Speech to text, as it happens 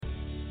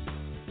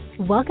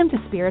Welcome to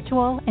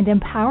Spiritual and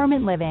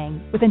Empowerment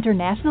Living with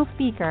international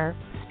speaker,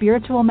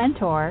 spiritual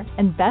mentor,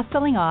 and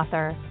best-selling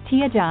author,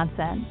 Tia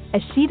Johnson,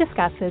 as she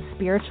discusses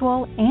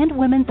spiritual and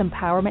women's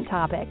empowerment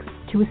topics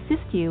to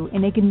assist you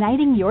in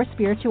igniting your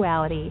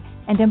spirituality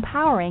and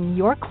empowering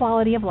your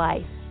quality of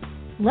life.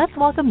 Let's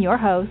welcome your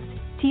host,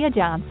 Tia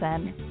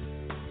Johnson.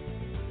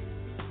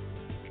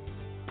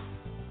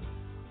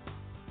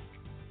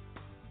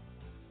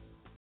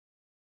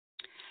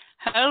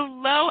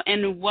 Hello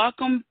and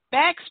welcome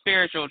back,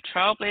 Spiritual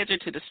Trailblazer,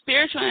 to the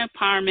Spiritual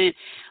Empowerment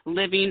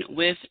Living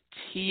with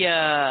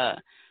Tia.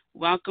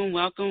 Welcome,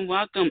 welcome,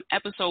 welcome.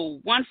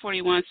 Episode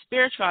 141,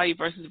 Spirituality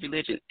versus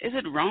Religion. Is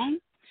it wrong?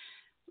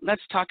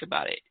 Let's talk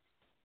about it.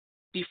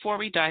 Before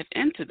we dive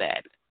into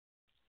that,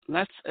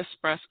 let's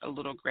express a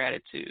little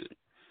gratitude.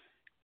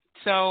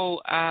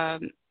 So, a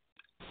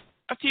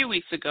few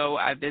weeks ago,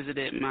 I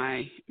visited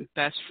my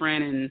best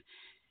friend, and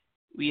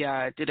we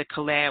did a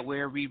collab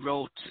where we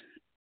wrote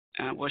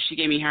she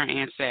gave me her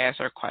answer, asked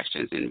her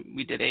questions, and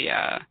we did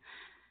a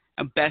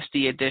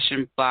Bestie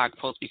Edition blog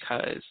post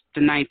because the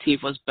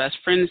 19th was Best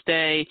Friends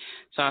Day,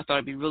 so I thought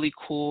it'd be really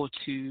cool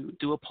to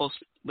do a post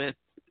with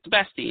the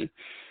bestie.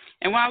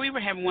 And while we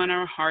were having one of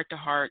our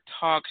heart-to-heart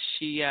talks,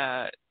 she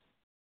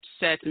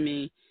said to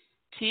me,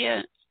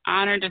 Tia,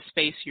 honor the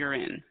space you're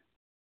in.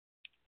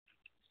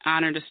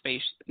 Honor the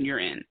space you're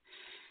in.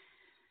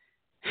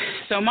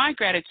 So my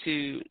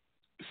gratitude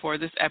for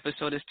this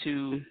episode is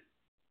to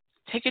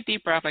take a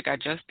deep breath like I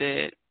just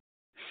did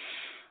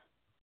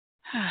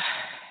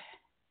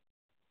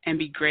and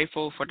be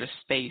grateful for the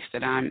space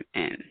that I'm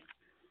in.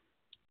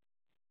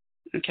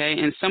 Okay,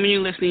 and some of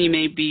you listening, you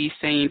may be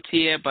saying,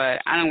 Tia,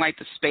 but I don't like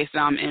the space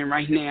that I'm in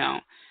right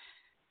now.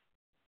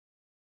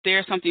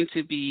 There's something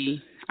to be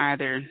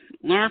either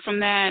learn from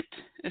that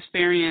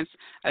experience,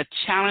 a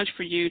challenge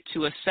for you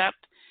to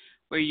accept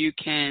where you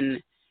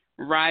can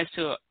rise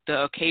to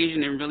the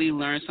occasion and really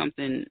learn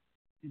something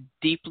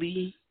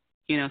deeply,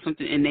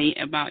 something innate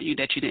about you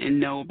that you didn't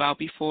know about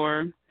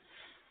before.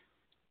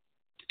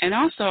 And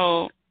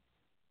also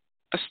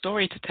a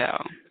story to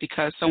tell,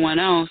 because someone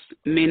else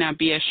may not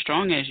be as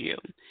strong as you,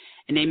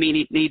 and they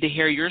may need to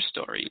hear your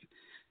story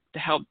to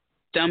help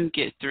them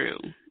get through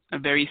a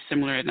very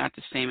similar, not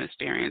the same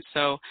experience.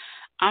 So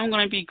I'm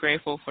going to be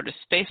grateful for the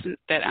space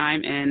that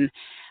I'm in.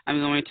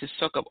 I'm going to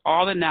soak up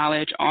all the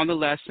knowledge, all the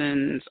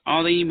lessons,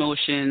 all the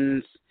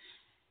emotions,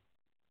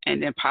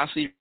 and then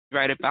possibly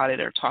write about it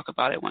or talk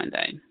about it one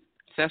day.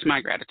 So that's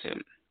my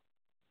gratitude.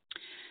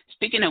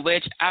 Speaking of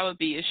which, I would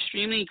be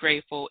extremely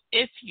grateful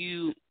if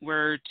you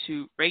were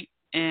to rate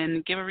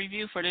and give a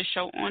review for this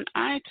show on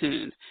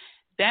iTunes.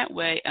 That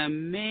way,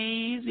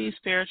 amazing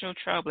spiritual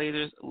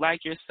trailblazers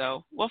like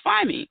yourself will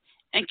find me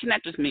and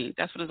connect with me.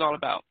 That's what it's all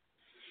about.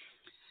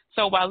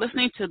 So while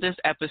listening to this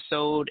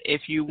episode,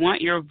 if you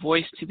want your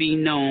voice to be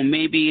known,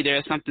 maybe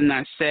there's something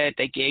I said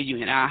that gave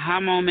you an aha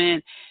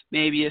moment,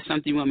 maybe it's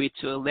something you want me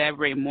to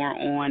elaborate more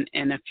on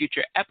in a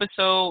future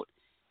episode,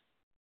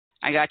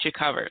 I got you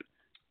covered.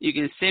 You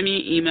can send me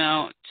an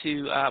email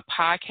to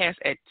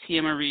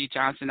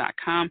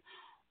podcast@tiamariejohnson.com,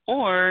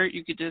 or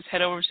you could just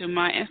head over to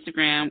my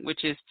Instagram,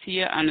 which is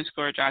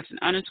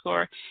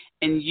Tia_Johnson_,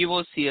 and you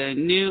will see a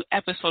new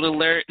episode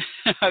alert,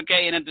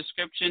 okay, in the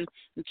description.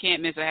 You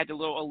can't miss it. I had the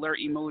little alert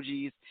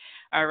emojis,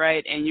 all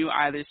right, and you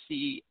either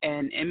see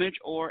an image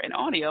or an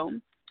audio,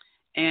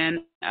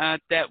 and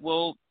that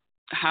will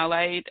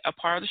highlight a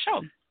part of the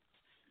show.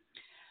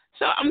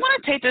 So I'm going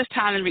to take this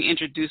time to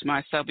reintroduce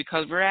myself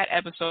because we're at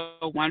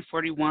episode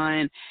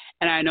 141,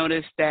 and I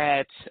noticed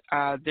that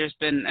there's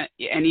been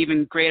an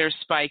even greater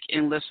spike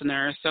in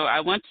listeners. So I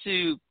want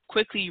to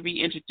quickly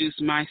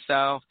reintroduce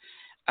myself,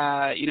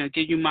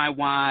 give you my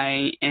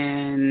why,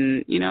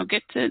 and,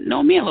 get to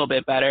know me a little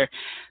bit better.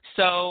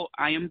 So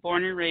I am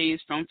born and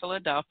raised from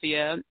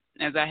Philadelphia.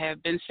 As I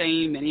have been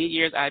saying many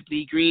years, I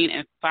bleed green,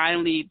 and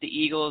finally the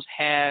Eagles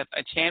have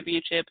a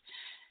championship.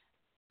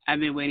 I've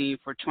been waiting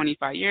for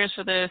 25 years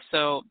for this,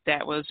 so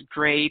that was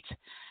great.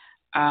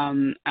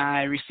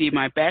 I received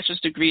my bachelor's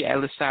degree at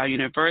LaSalle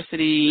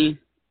University,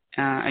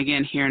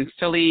 again here in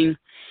Philly.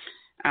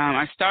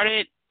 I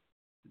started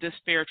this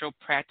spiritual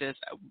practice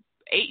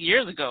 8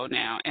 years ago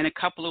now. In a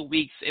couple of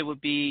weeks, it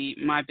would be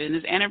my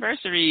business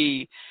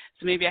anniversary,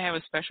 so maybe I have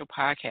a special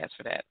podcast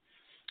for that.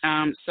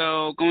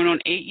 So going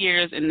on 8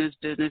 years in this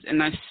business,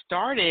 and I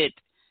started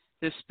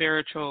this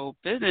spiritual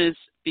business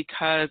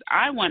because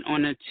I went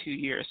on a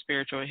 2-year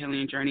spiritual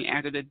healing journey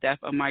after the death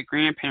of my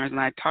grandparents, and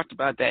I talked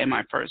about that in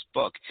my first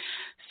book.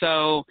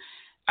 So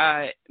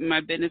my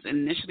business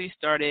initially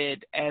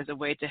started as a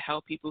way to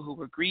help people who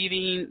were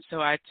grieving,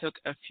 so I took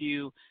a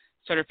few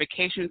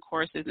certification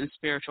courses in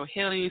spiritual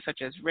healing,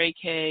 such as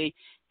Reiki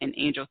and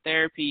angel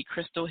therapy,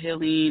 crystal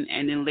healing,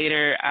 and then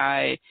later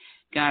I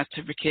got a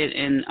certificate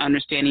in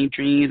understanding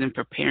dreams and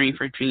preparing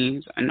for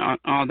dreams and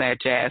all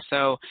that jazz.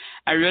 So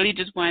I really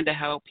just wanted to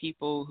help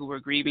people who were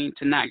grieving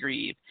to not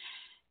grieve.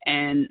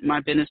 And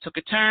my business took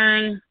a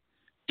turn,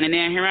 and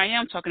then here I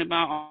am talking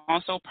about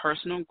also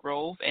personal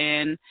growth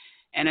and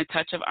a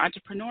touch of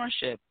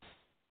entrepreneurship.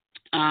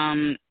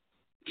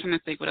 trying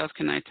to think what else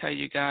can I tell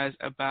you guys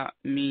about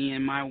me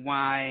and my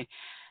why.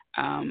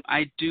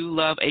 I do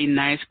love a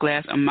nice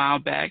glass of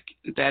Malbec.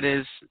 That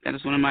is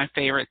one of my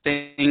favorite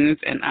things,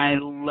 and I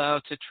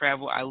love to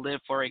travel. I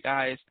live for it,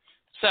 guys.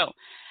 So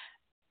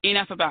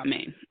enough about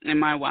me and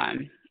my why.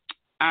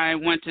 I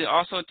want to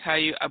also tell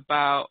you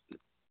about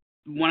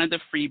one of the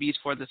freebies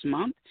for this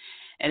month.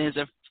 It's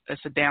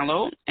a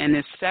download, and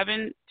it's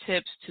 7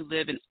 tips to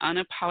live an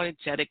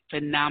unapologetic,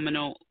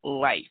 phenomenal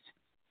life.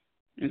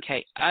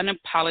 Okay,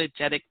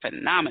 unapologetic,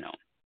 phenomenal.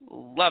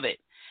 Love it.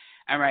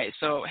 All right,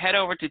 so head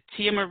over to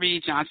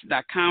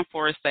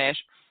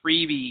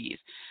tiamariejohnson.com/freebies.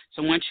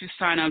 So once you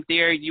sign up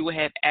there, you will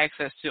have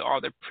access to all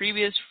the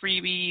previous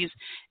freebies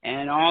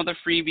and all the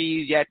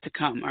freebies yet to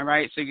come. All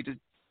right, so you just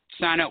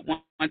sign up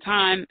one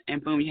time,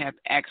 and boom, you have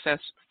access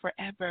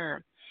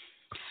forever.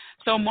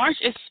 So March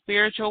is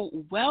Spiritual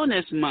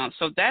Wellness Month,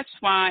 so that's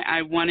why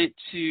I wanted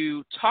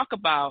to talk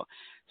about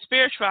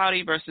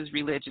spirituality versus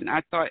religion.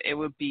 I thought it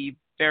would be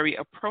very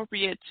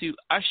appropriate to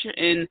usher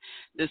in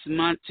this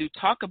month to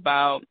talk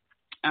about,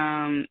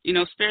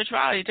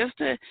 spirituality, just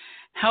to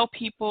help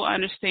people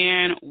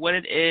understand what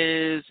it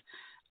is,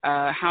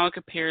 how it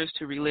compares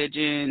to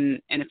religion,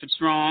 and if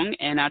it's wrong,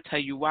 and I'll tell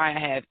you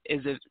why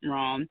is it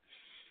wrong.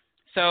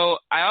 So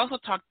I also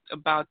talked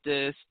about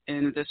this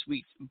in this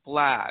week's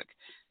blog.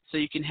 So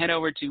you can head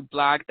over to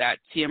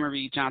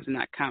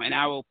blog.tiamariejohnson.com, and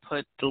I will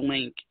put the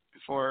link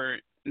for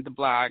the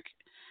blog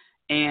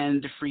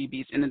and the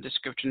freebies in the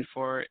description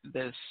for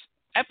this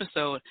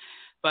episode.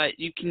 But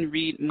you can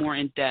read more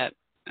in depth.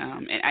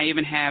 And I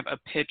even have a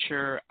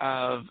picture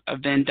of a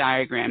Venn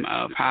diagram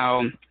of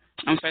how,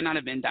 I'm sorry, not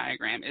a Venn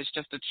diagram, it's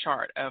just a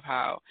chart of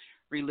how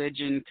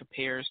religion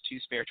compares to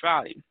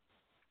spirituality.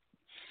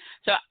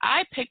 So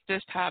I picked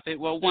this topic,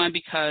 well, one,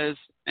 because,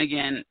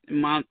 again,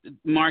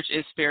 March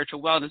is Spiritual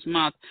Wellness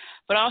Month,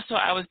 but also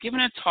I was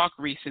given a talk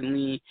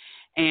recently,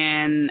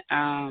 and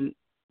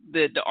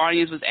the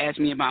audience was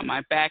asking me about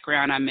my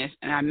background, and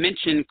I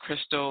mentioned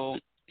crystal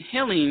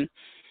healing,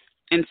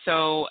 and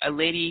so a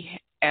lady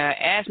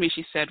asked me,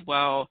 she said,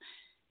 well,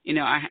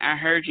 I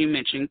heard you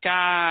mention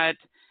God,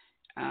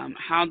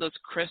 how those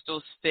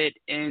crystals fit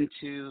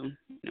into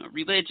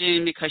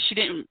religion, because she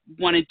didn't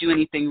want to do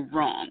anything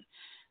wrong.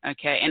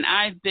 Okay, and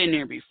I've been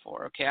there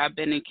before, okay? I've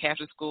been in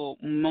Catholic school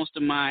most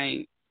of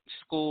my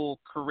school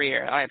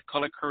career. I have to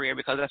call it career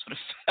because that's what it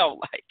felt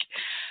like.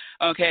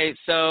 Okay,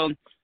 so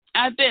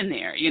I've been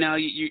there.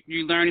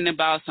 You're learning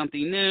about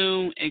something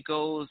new. It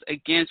goes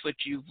against what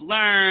you've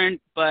learned,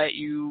 but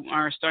you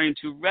are starting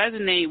to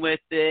resonate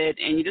with it,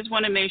 and you just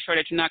want to make sure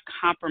that you're not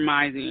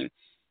compromising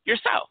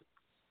yourself.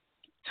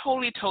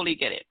 Totally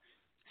get it.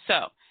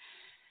 So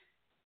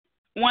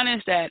one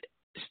is that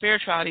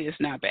spirituality is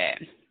not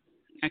bad.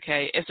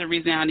 Okay, it's a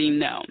resounding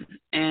no.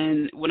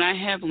 And what I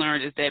have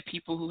learned is that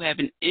people who have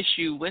an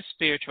issue with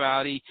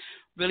spirituality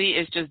really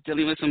is just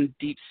dealing with some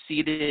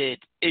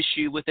deep-seated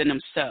issue within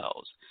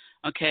themselves.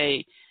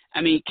 Okay,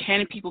 I mean,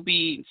 can people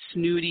be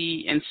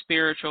snooty and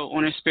spiritual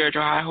on a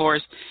spiritual high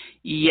horse?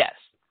 Yes,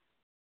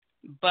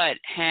 but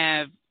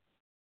have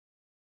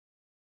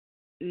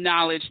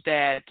knowledge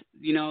that,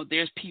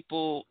 there's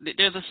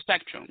a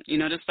spectrum.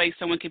 Just like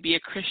someone could be a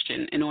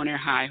Christian and on their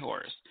high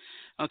horse.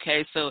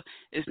 Okay, so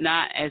it's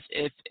not as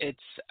if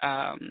it's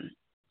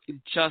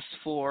just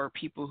for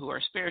people who are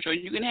spiritual.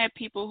 You can have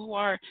people who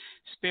are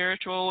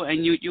spiritual,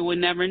 and you will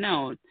never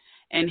know.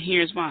 And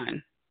here's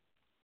why.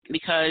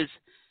 Because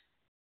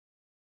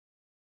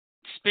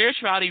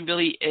spirituality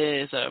really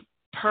is a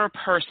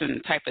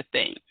per-person type of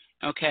thing,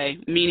 okay?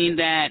 Meaning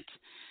that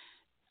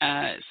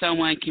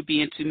someone could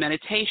be into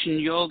meditation,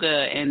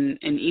 yoga, and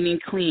eating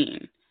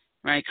clean,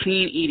 right?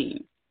 Clean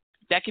eating.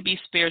 That could be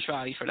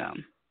spirituality for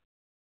them.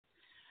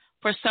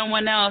 For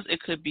someone else,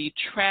 it could be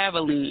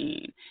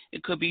traveling,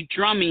 it could be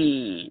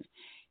drumming,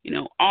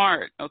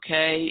 art,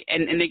 okay?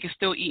 And they can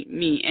still eat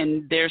meat,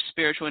 and they're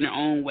spiritual in their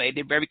own way.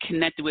 They're very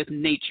connected with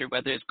nature,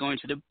 whether it's going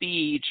to the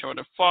beach or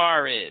the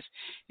forest,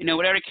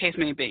 whatever the case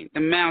may be, the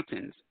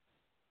mountains.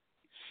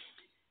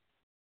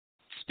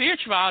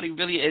 Spirituality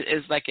really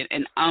is like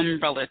an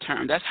umbrella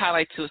term. That's how I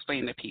like to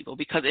explain to people,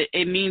 because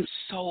it means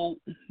so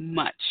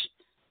much,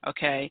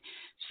 okay?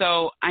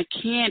 So I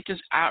can't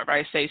just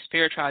outright say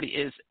spirituality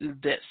is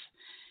this,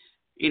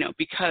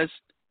 because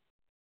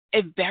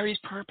it varies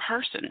per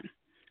person.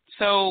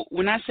 So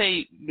when I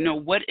say,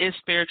 what is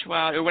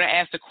spirituality, or when I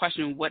ask the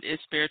question, what is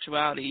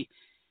spirituality,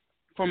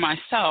 for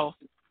myself,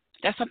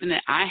 that's something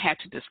that I had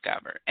to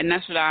discover. And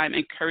that's what I'm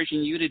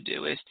encouraging you to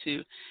do, is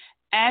to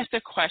ask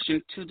the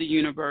question to the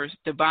universe,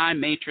 divine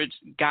matrix,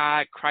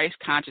 God, Christ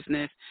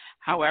consciousness,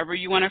 however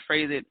you want to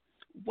phrase it,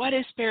 what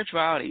is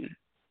spirituality?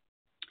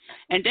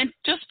 And then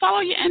just follow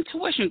your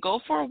intuition.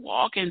 Go for a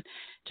walk and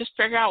just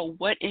figure out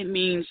what it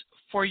means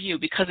for you,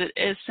 because it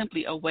is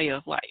simply a way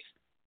of life.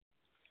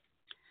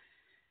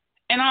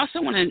 And I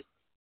also want to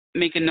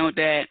make a note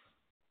that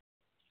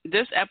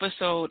this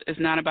episode is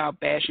not about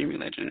bashing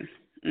religion,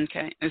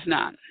 okay? It's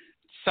not.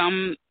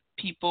 Some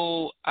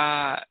people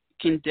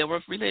can deal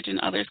with religion,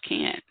 others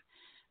can't,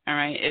 All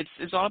right,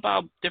 it's all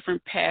about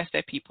different paths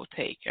that people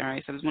take. All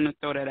right, so I just want to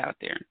throw that out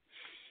there.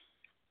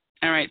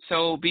 All right,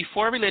 so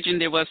before religion,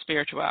 there was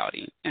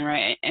spirituality. All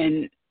right,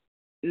 and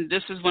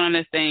this is one of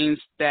the things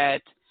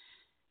that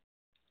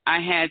I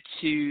had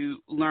to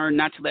learn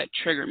not to let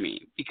trigger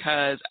me,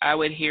 because I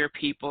would hear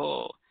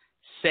people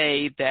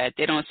say that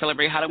they don't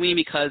celebrate Halloween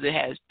because it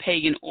has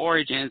pagan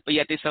origins, but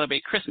yet they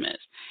celebrate Christmas.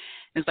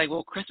 It's like,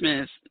 well,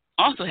 Christmas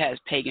also has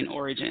pagan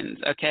origins,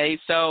 okay?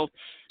 So,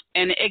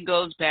 and it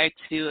goes back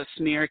to a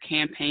smear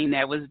campaign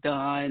that was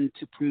done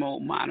to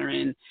promote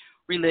modern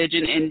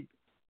religion. And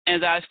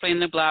as I explained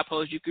in the blog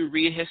post, you can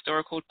read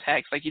historical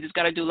texts. Like, you just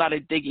got to do a lot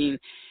of digging,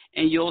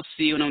 and you'll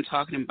see what I'm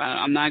talking about.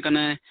 I'm not going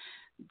to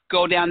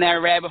go down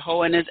that rabbit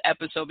hole in this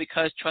episode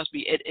because, trust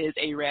me, it is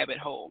a rabbit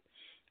hole.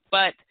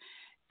 But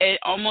it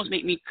almost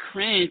made me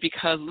cringe,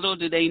 because little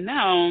do they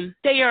know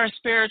they are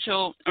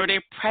spiritual, or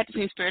they're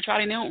practicing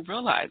spirituality, and they don't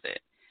realize it.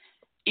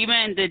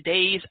 Even the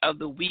days of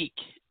the week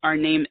are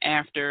named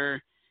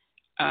after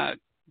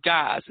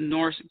gods,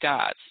 Norse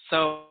gods.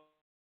 So,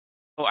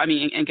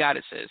 and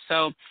goddesses.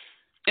 So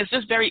it's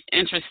just very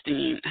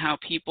interesting how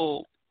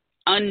people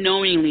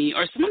unknowingly,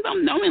 or some of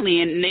them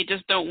knowingly, and they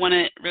just don't want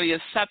to really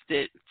accept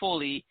it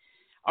fully,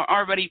 are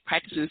already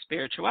practicing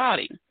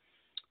spirituality,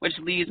 which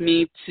leads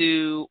me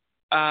to,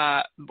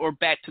 or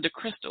back to the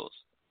crystals.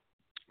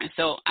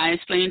 So I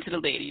explained to the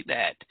lady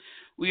that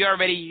we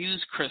already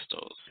use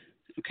crystals,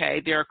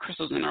 okay? There are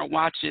crystals in our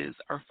watches,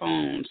 our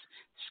phones,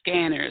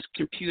 scanners,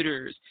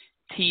 computers,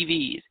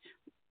 TVs.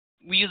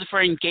 We use it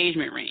for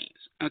engagement rings,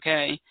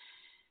 okay?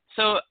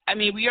 So,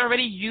 we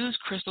already use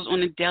crystals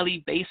on a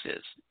daily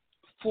basis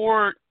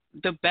for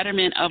the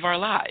betterment of our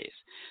lives.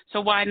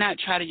 So why not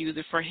try to use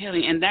it for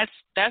healing? And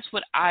that's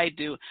what I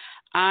do.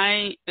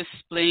 I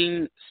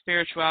explain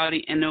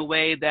spirituality in a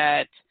way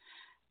that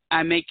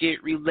I make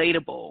it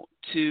relatable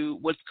to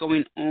what's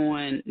going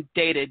on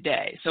day to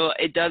day. So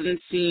it doesn't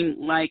seem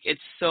like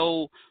it's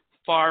so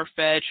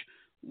far-fetched,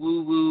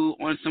 woo-woo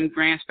on some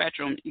grand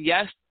spectrum.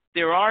 Yes,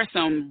 there are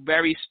some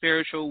very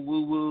spiritual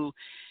woo-woo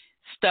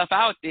stuff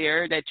out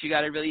there that you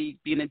got to really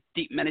be in a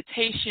deep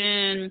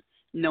meditation,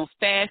 no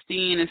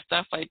fasting and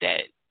stuff like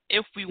that.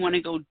 If we want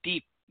to go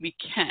deep, we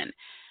can.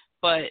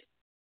 But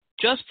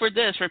just for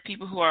this, for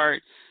people who are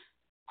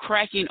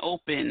cracking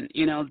open,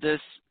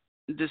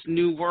 this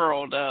new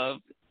world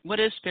of what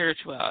is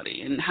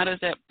spirituality and how does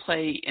that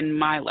play in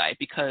my life,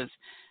 because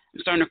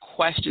I'm starting to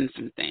question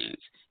some things.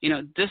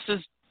 This is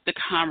the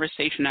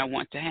conversation I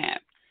want to have.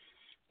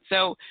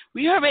 So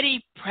we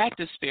already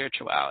practice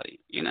spirituality,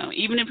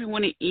 even if we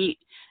want to eat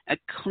a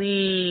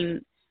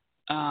clean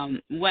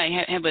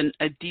way, have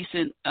a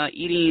decent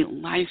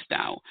eating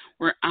lifestyle.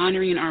 We're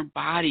honoring our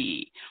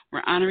body.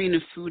 We're honoring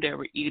the food that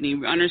we're eating.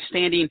 We're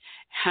understanding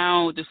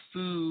how the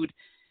food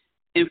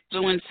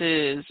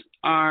influences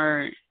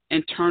our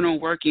internal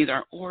workings,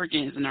 our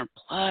organs, and our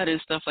blood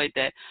and stuff like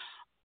that.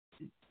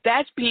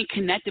 That's being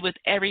connected with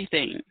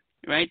everything,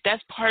 right?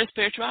 That's part of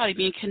spirituality,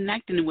 being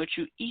connected to what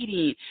you're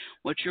eating,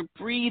 what you're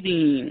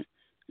breathing,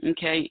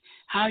 okay,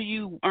 how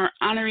you are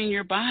honoring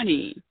your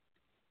body.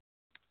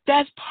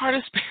 That's part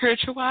of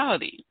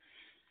spirituality.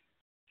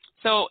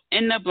 So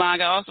in the blog,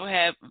 I also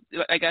have,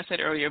 like I said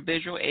earlier,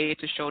 visual aid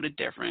to show the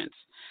difference.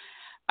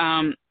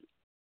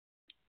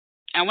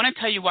 I want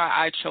to tell you why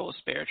I chose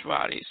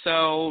spirituality.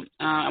 So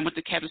I went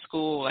to Catholic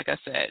school, like I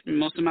said.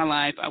 Most of my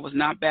life, I was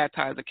not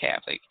baptized a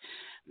Catholic.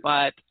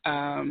 But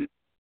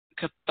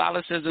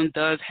Catholicism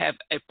does have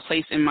a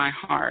place in my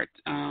heart.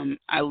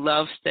 I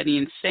love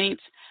studying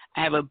saints.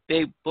 I have a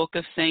big book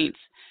of saints.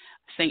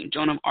 Saint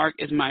Joan of Arc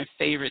is my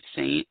favorite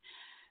saint.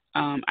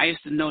 I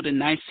used to know the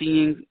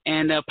Nicene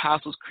and the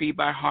Apostles' Creed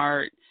by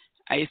heart.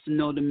 I used to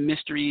know the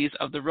mysteries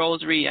of the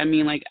Rosary. I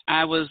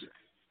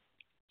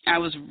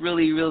was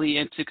really, really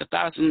into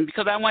Catholicism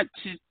because I went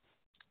to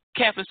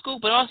Catholic school,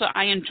 but also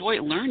I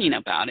enjoyed learning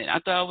about it. I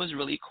thought it was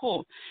really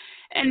cool.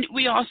 And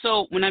we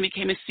also, when I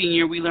became a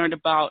senior, we learned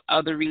about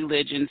other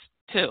religions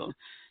too.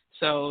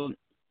 So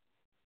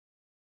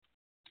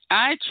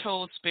I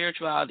chose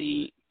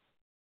spirituality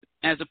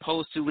as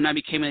opposed to when I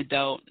became an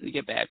adult to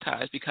get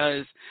baptized,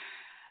 because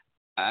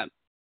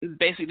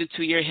basically the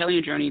 2-year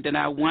healing journey that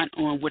I went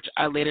on, which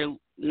I later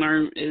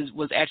learned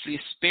was actually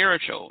a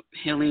spiritual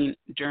healing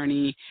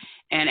journey.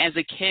 And as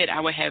a kid, I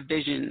would have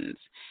visions,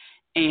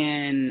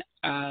 and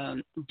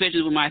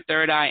visions with my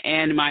third eye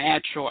and my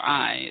actual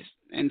eyes.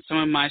 And some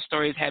of my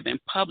stories have been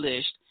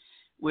published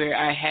where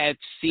I had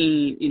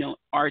seen,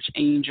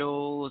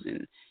 archangels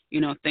and,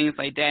 things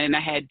like that. And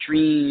I had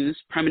dreams,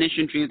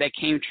 premonition dreams that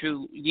came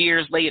true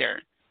years later.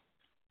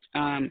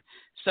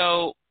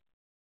 So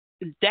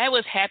that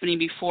was happening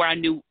before I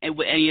knew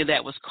what any of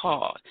that was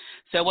called.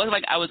 So it wasn't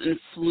like I was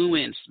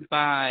influenced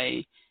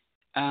by,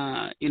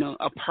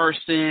 a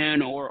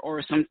person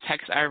or some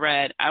text I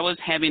read. I was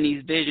having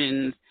these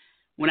visions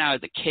when I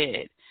was a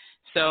kid.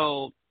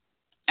 So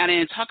I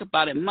didn't talk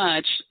about it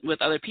much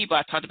with other people.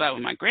 I talked about it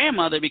with my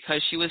grandmother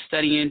because she was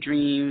studying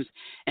dreams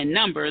and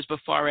numbers, but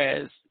far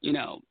as,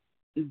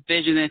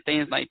 vision and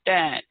things like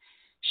that,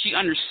 she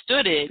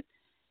understood it,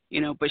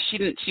 but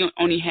she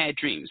only had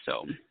dreams.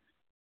 So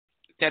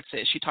that's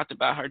it. She talked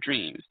about her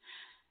dreams.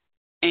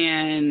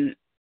 And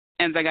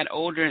as I got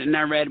older and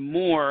I read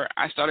more,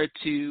 I started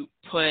to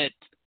put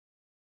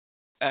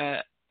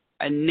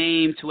a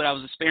name to what I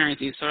was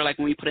experiencing. Sort of like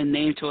when we put a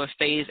name to a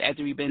phase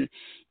after we've been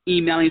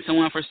emailing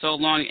someone for so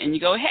long, and you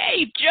go,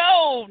 "Hey,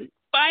 Joe,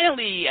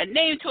 finally, a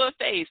name to a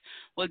phase."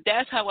 Well,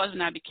 that's how it was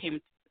when I became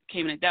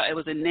an adult. It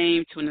was a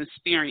name to an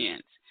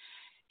experience.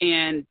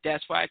 And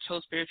that's why I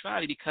chose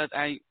spirituality, because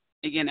I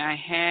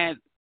had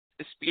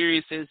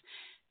experiences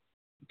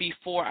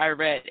before I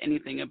read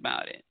anything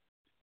about it.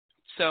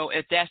 So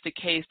if that's the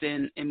case,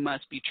 then it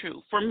must be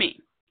true for me.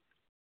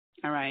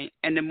 All right.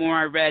 And the more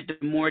I read,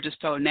 the more it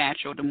just felt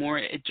natural, the more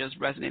it just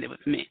resonated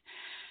with me.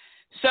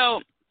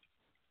 So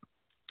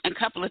a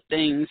couple of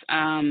things.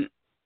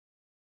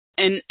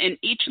 In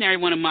each and every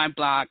one of my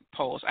blog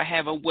posts, I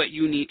have a What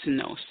You Need to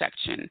Know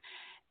section.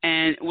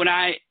 And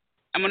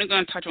I'm only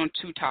going to touch on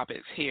 2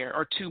 topics here,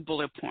 or 2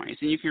 bullet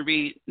points, and you can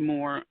read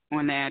more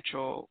on the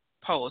actual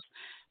post.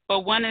 But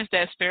one is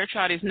that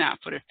spirituality is not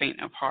for the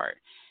faint of heart.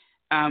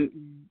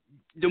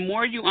 The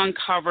more you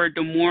uncover,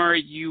 the more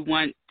you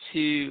want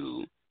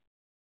to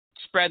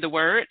spread the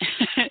word.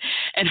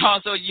 And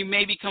also you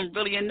may become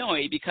really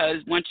annoyed, because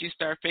once you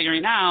start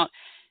figuring out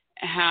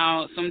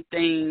how some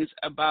things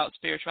about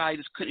spirituality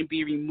just couldn't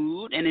be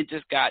removed, and it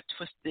just got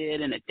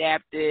twisted and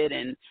adapted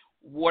and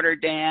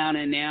watered down,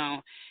 and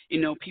now,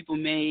 people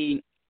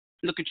may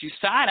look at you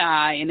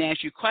side-eye and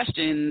ask you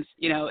questions.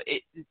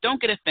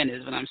 Don't get offended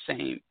is what I'm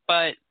saying.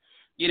 But,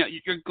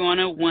 you're going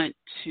to want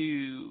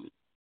to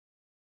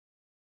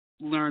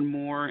learn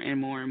more and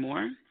more and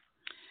more.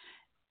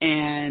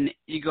 And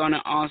you're going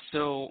to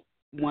also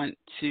want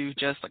to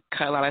just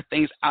cut a lot of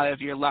things out of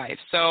your life.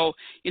 So,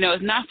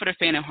 it's not for the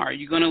faint of heart.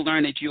 You're going to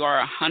learn that you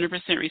are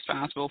 100%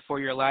 responsible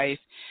for your life,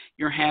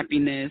 your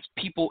happiness,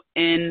 people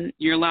in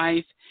your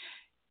life,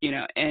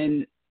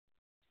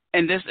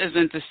 and this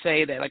isn't to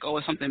say that,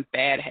 if something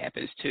bad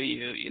happens to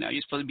you,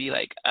 you're supposed to be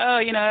like, oh,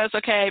 it's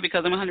okay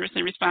because I'm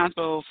 100%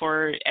 responsible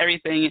for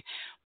everything.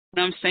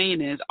 What I'm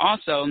saying is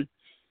also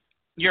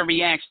your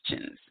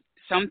reactions.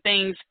 Some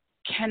things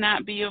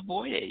cannot be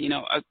avoided.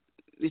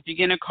 If you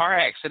get in a car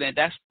accident,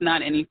 that's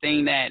not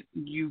anything that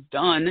you've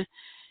done,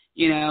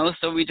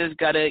 so we just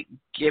got to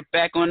get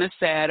back on the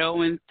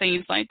saddle and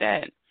things like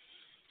that.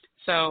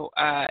 So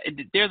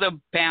there's a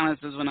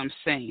balance is what I'm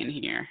saying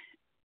here.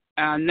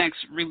 Next,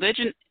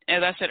 religion,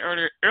 as I said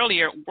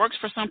earlier, works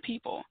for some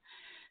people.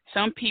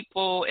 Some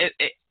people,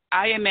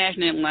 I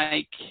imagine it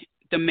like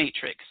the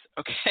Matrix,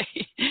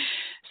 okay?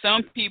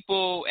 Some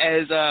people,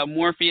 as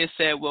Morpheus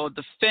said, will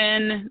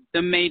defend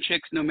the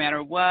Matrix no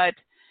matter what,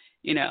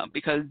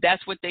 because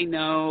that's what they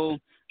know.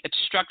 It's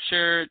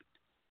structured.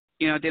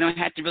 They don't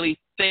have to really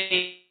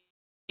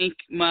think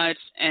much.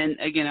 And,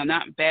 again, I'm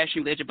not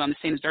bashing religion, but I'm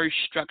saying it's very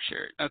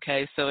structured,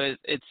 okay? So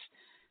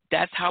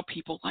that's how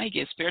people like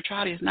it.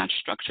 Spirituality is not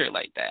structured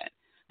like that,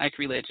 like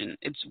religion.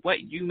 It's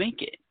what you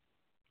make it,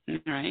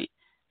 right?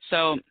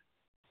 So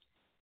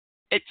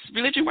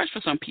religion works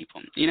for some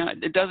people.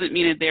 It doesn't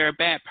mean that they're a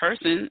bad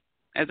person.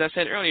 As I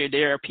said earlier,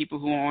 there are people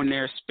who are on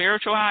their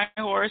spiritual high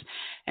horse,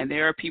 and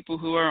there are people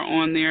who are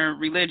on their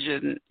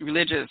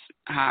religious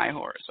high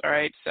horse, all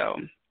right?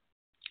 So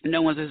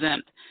no one's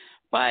exempt.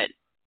 But,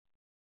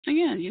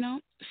 again,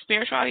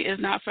 spirituality is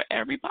not for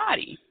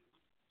everybody.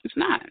 It's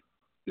not.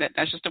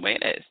 That's just the way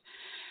it is.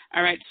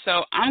 All right,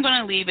 so I'm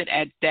going to leave it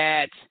at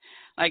that.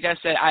 Like I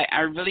said, I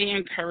really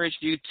encourage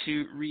you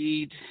to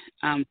read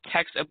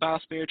texts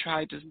about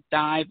spirituality. Just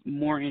dive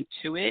more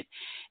into it,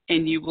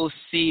 and you will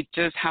see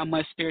just how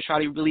much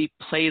spirituality really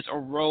plays a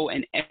role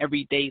in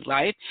everyday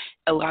life.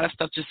 A lot of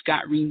stuff just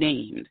got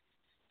renamed,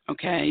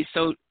 okay?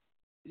 So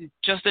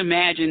just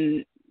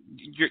imagine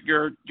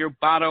your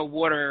bottle of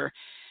water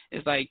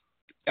is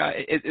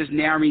is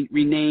now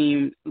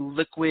renamed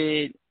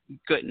liquid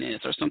goodness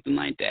or something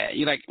like that.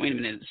 You're like, wait a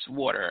minute, it's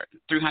water.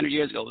 300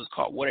 years ago it was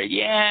called water.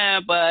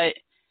 Yeah, but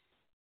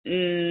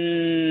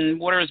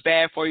water is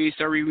bad for you,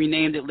 so we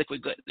renamed it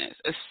liquid goodness.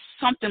 It's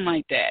something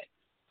like that.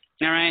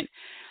 All right?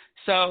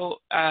 So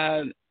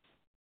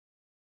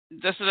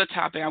this is a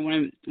topic I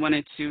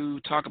wanted to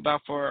talk about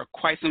for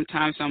quite some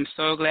time, so I'm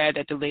so glad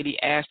that the lady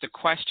asked a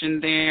question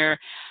there.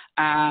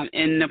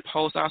 In the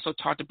post, I also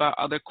talked about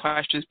other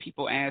questions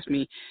people asked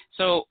me.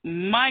 So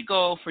my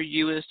goal for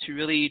you is to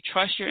really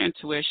trust your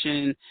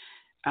intuition,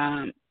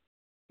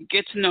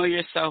 get to know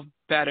yourself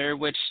better,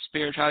 which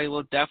spirituality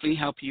will definitely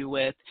help you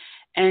with,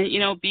 and,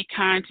 be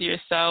kind to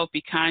yourself,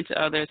 be kind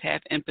to others,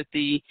 have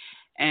empathy,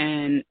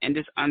 and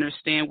just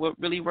understand what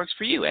really works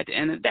for you at the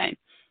end of the day.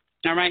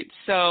 All right?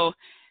 So,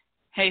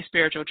 hey,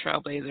 spiritual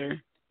trailblazer,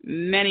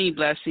 many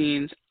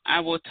blessings. I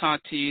will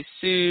talk to you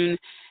soon.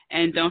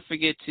 And don't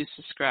forget to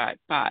subscribe.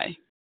 Bye.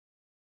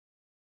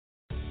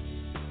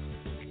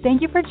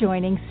 Thank you for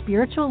joining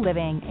Spiritual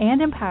Living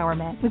and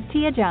Empowerment with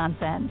Tia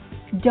Johnson.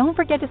 Don't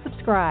forget to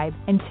subscribe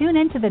and tune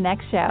in to the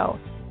next show.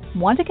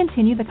 Want to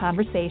continue the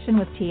conversation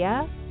with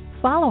Tia?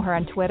 Follow her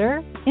on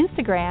Twitter,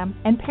 Instagram,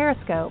 and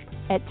Periscope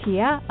at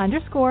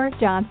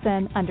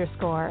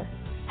Tia_Johnson_.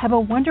 Have a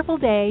wonderful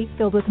day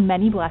filled with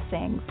many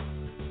blessings.